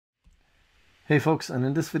Hey folks, and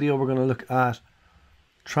in this video we're going to look at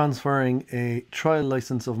transferring a trial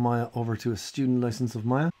license of Maya over to a student license of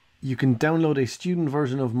Maya. You can download a student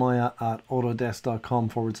version of Maya at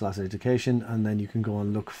autodesk.com/education, and then you can go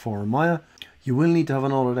and look for Maya. You will need to have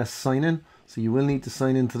an Autodesk sign-in, so you will need to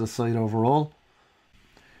sign into the site overall.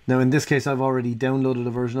 Now in this case I've already downloaded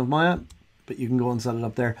a version of Maya, but you can go and set it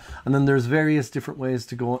up there. And then there's various different ways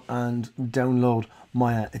to go and download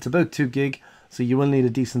Maya. It's about 2 gig. So you will need a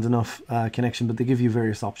decent enough connection, but they give you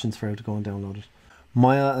various options for how to go and download it.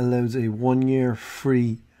 Maya allows a 1-year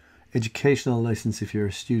free educational license if you're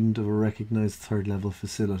a student of a recognized third level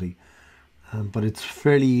facility. But it's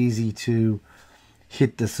fairly easy to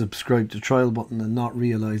hit the subscribe to trial button and not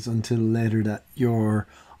realize until later that you're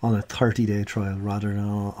on a 30-day trial rather than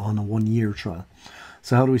on a 1-year trial.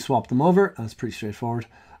 So how do we swap them over? That's pretty straightforward.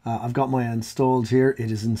 I've got Maya installed here. It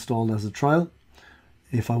is installed as a trial.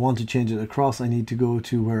 If I want to change it across, I need to go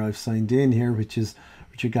to where I've signed in here, which is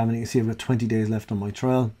Richard Gavin. You can see I've got 20 days left on my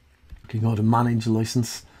trial. We can go to manage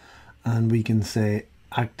license and we can say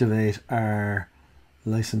activate our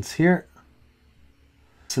license here.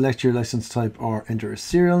 Select your license type or enter a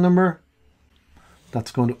serial number.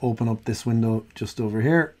 That's going to open up this window just over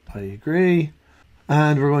here. I agree.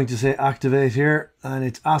 And we're going to say activate here, and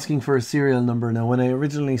it's asking for a serial number. Now, when I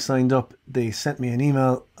originally signed up, they sent me an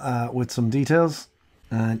email with some details.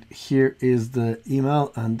 And here is the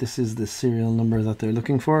email, and this is the serial number that they're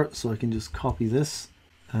looking for. So I can just copy this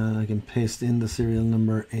and I can paste in the serial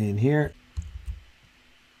number in here.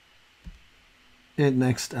 Hit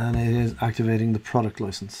next, and it is activating the product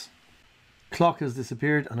license. Clock has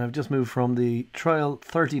disappeared, and I've just moved from the trial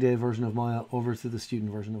 30-day version of Maya over to the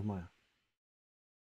student version of Maya.